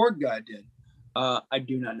MÖRK BORG guy did. I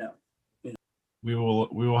do not know. We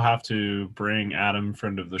will have to bring Adam,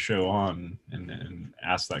 friend of the show, on and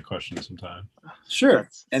ask that question sometime. Sure.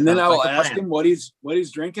 And then Sounds I'll like a ask plan. him what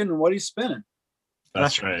he's drinking and what he's spinning.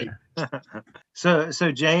 That's right. So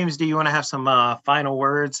James, do you want to have some final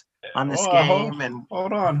words on this game? And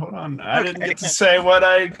hold on. I didn't get to say what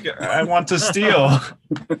I want to steal.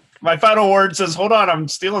 My final word says, hold on, I'm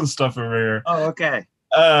stealing stuff over here. Oh, okay.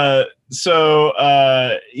 So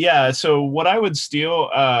what I would steal,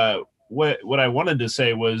 what I wanted to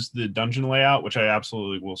say was the dungeon layout, which I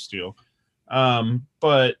absolutely will steal.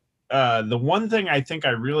 But the one thing I think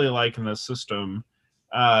I really like in this system,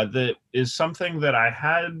 that is something that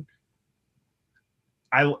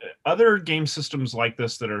other game systems like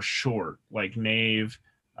this that are short, like Knave,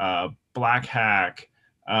 Black Hack,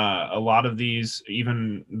 a lot of these,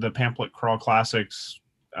 even the Pamphlet Crawl Classics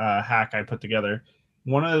hack I put together.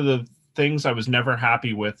 One of the things I was never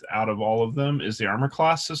happy with out of all of them is the armor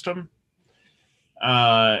class system.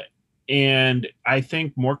 And I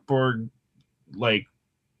think MÖRK BORG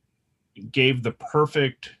gave the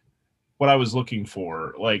perfect, what I was looking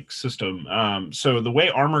for, system. So the way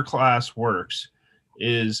armor class works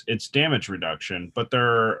is it's damage reduction, but there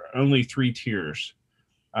are only 3 tiers.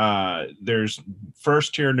 There's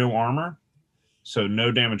first tier, no armor, so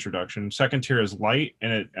no damage reduction. Second tier is light,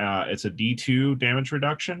 and it's a D2 damage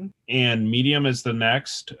reduction. And medium is the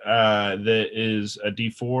next, that is a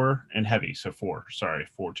D4, and heavy, so 4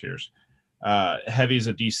 tiers. Heavy is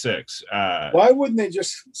a D6. Why wouldn't they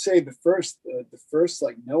just say the first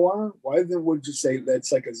like no armor? Why would you say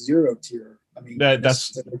that's like a 0 tier? I mean,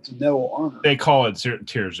 that's no armor. They call it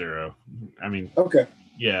tier 0. I mean, okay.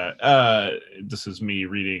 Yeah, this is me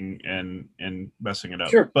reading and messing it up.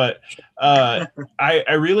 Sure. But I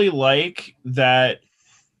really like that.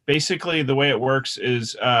 Basically, the way it works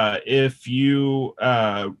is if you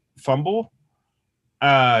fumble,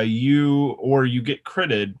 you get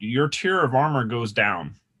critted, your tier of armor goes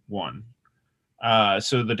down 1.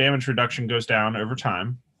 So the damage reduction goes down over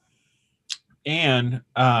time, and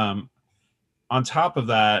on top of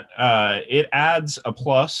that, it adds a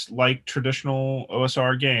plus, like traditional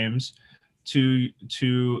OSR games, to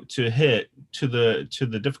hit to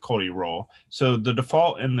the difficulty roll. So the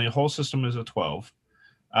default in the whole system is a 12.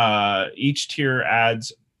 Each tier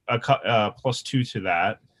adds a +2 to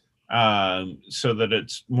that, so that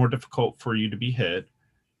it's more difficult for you to be hit.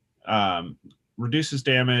 Reduces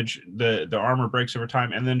damage. The armor breaks over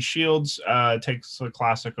time, and then shields takes the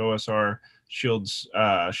classic OSR. Shields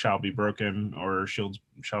shall be broken, or shields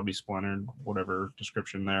shall be splintered, whatever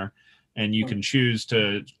description there. And you can choose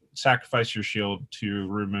to sacrifice your shield to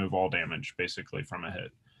remove all damage, basically, from a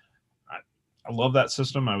hit. I love that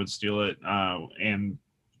system. I would steal it, and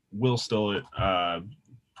will steal it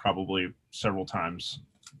probably several times.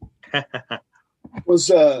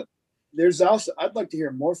 There's also, I'd like to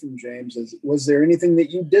hear more from James. Was there anything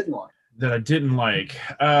that you didn't like? That I didn't like?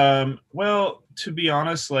 Well, to be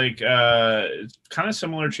honest, kind of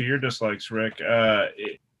similar to your dislikes, Rick.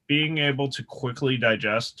 Being able to quickly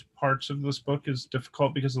digest parts of this book is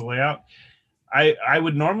difficult because of the layout. I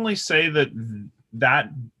would normally say that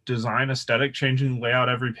design aesthetic, changing layout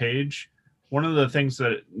every page, one of the things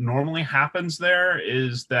that normally happens there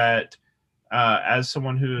is that as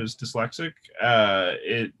someone who is dyslexic,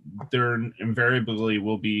 there invariably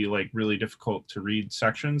will be really difficult to read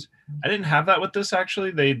sections. I didn't have that with this,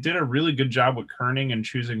 actually. They did a really good job with kerning and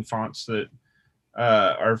choosing fonts that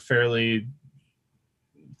are fairly,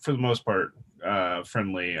 for the most part,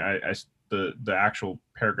 friendly. The actual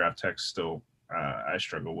paragraph text still I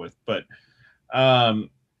struggle with, but but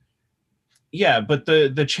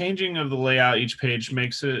the changing of the layout each page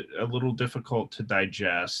makes it a little difficult to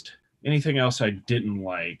digest. Anything else I didn't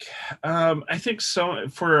like? I think so.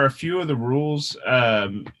 For a few of the rules,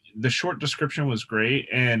 the short description was great,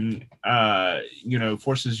 and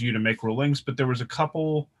forces you to make rulings. But there was a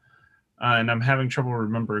couple, and I'm having trouble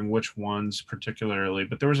remembering which ones particularly.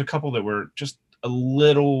 But there was a couple that were just a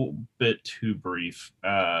little bit too brief,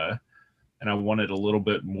 and I wanted a little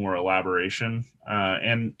bit more elaboration.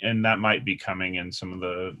 And that might be coming in some of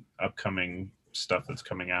the upcoming stuff that's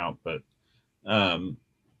coming out, but.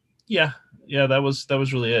 Yeah, that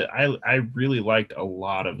was really it. I really liked a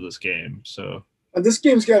lot of this game. So this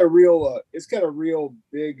game's got a real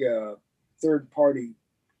big third party.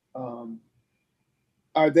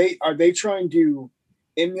 Are they trying to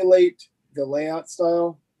emulate the layout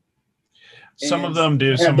style? Some of them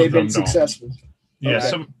do, some they of them been successful? don't. Yeah,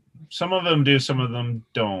 Okay. some of them do, some of them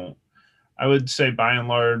don't. I would say by and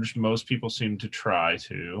large, most people seem to try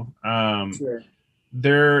to. Sure.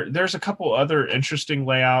 There's a couple other interesting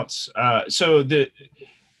layouts.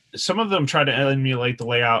 Some of them try to emulate the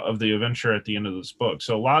layout of the adventure at the end of this book.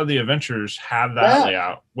 So a lot of the adventures have that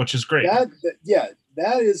layout, which is great.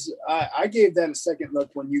 That is. I gave that a second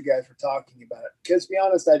look when you guys were talking about it. Because to be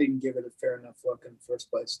honest, I didn't give it a fair enough look in the first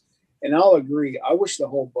place. And I'll agree. I wish the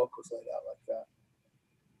whole book was laid out like that.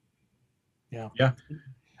 Yeah.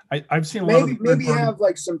 I've seen a maybe, lot of maybe have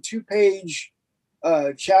like some 2-page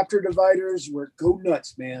chapter dividers where go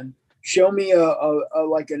nuts, man. Show me a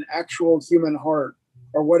like an actual human heart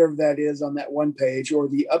or whatever that is on that one page, or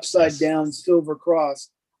the upside down silver cross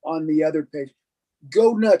on the other page.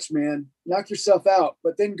 Go nuts, man. Knock yourself out,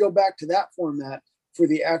 but then go back to that format for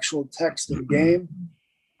the actual text of the game.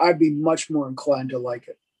 I'd be much more inclined to like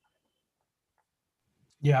it.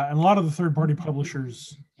 Yeah, and a lot of the third-party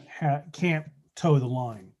publishers can't toe the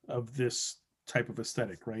line of this type of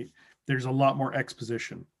aesthetic, right? There's a lot more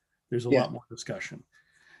exposition. There's a lot more discussion.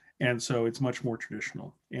 And so it's much more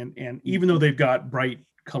traditional. And even though they've got bright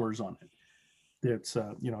colors on it, it's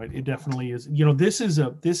it definitely is. This is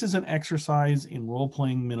an exercise in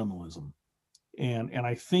role-playing minimalism. And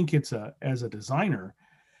I think as a designer,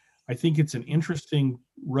 I think it's an interesting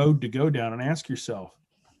road to go down and ask yourself,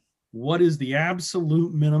 what is the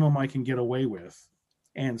absolute minimum I can get away with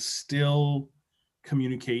and still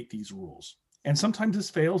communicate these rules? And sometimes this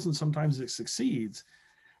fails and sometimes it succeeds,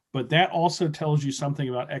 but that also tells you something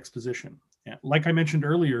about exposition. Like I mentioned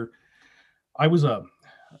earlier,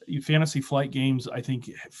 Fantasy Flight Games, I think,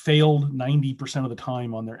 failed 90% of the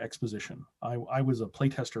time on their exposition. I was a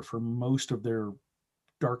playtester for most of their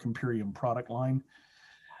Dark Imperium product line,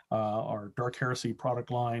 our Dark Heresy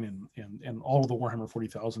product line, and all of the Warhammer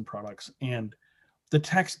 40,000 products. And the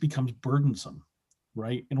text becomes burdensome,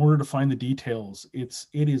 right? In order to find the details, it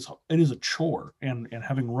is a chore. And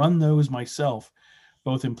having run those myself,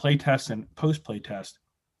 both in playtest and post playtest,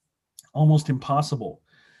 almost impossible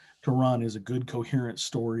to run is a good coherent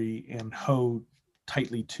story and hoe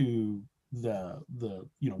tightly to the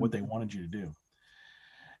what they wanted you to do.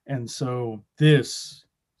 And so this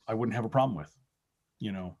I wouldn't have a problem with,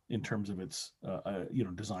 in terms of its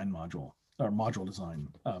design module or module design.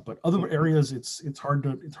 But other areas it's hard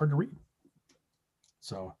to read.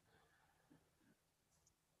 So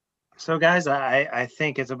guys, I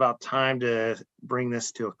think it's about time to bring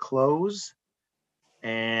this to a close.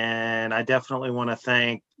 And I definitely want to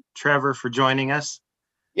thank Trevor for joining us.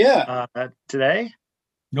 Yeah. Today.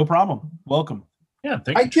 No problem. Welcome. Yeah.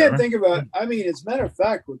 I can't think about, I mean, as a matter of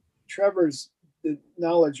fact, with Trevor's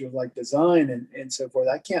knowledge of like design and so forth,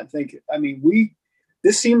 I can't think, I mean,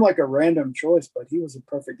 this seemed like a random choice, but he was a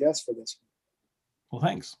perfect guest for this one. Well,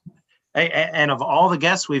 thanks. Hey, and of all the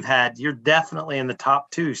guests we've had, you're definitely in the top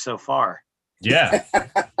 2 so far. Yeah.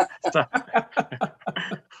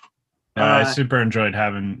 I super enjoyed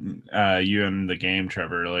having you in the game,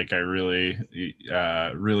 Trevor. Like I really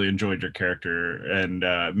enjoyed your character, and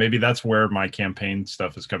maybe that's where my campaign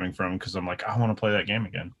stuff is coming from, because I'm like, I want to play that game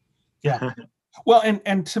again. Yeah. Well,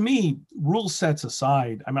 and to me, rule sets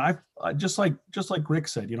aside, I mean, I just like Rick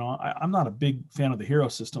said, I'm not a big fan of the hero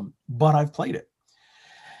system, but I've played it.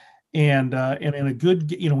 And in a good,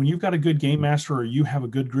 when you've got a good game master or you have a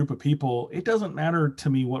good group of people, it doesn't matter to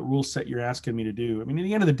me what rule set you're asking me to do. I mean, at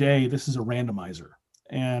the end of the day, this is a randomizer.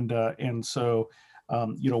 And so,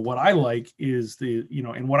 what I like is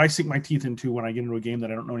and what I sink my teeth into when I get into a game that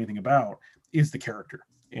I don't know anything about is the character.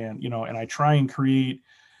 And, and I try and create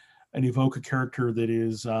and evoke a character that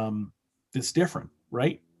is, that's different,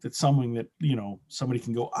 right? That's something that, somebody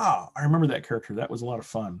can go, I remember that character. That was a lot of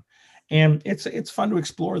fun. And it's fun to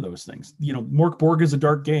explore those things. MÖRK BORG is a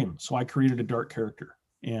dark game, so I created a dark character,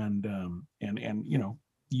 and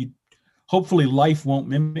you hopefully life won't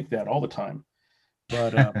mimic that all the time,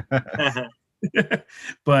 but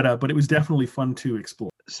but it was definitely fun to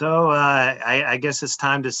explore. So I guess it's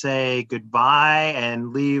time to say goodbye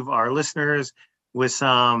and leave our listeners with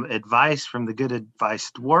some advice from the Good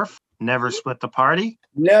Advice Dwarf. Never split the party.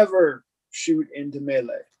 Never shoot into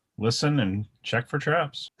melee. Listen and check for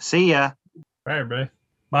traps. See ya. Bye, everybody.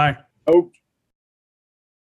 Bye. Oh.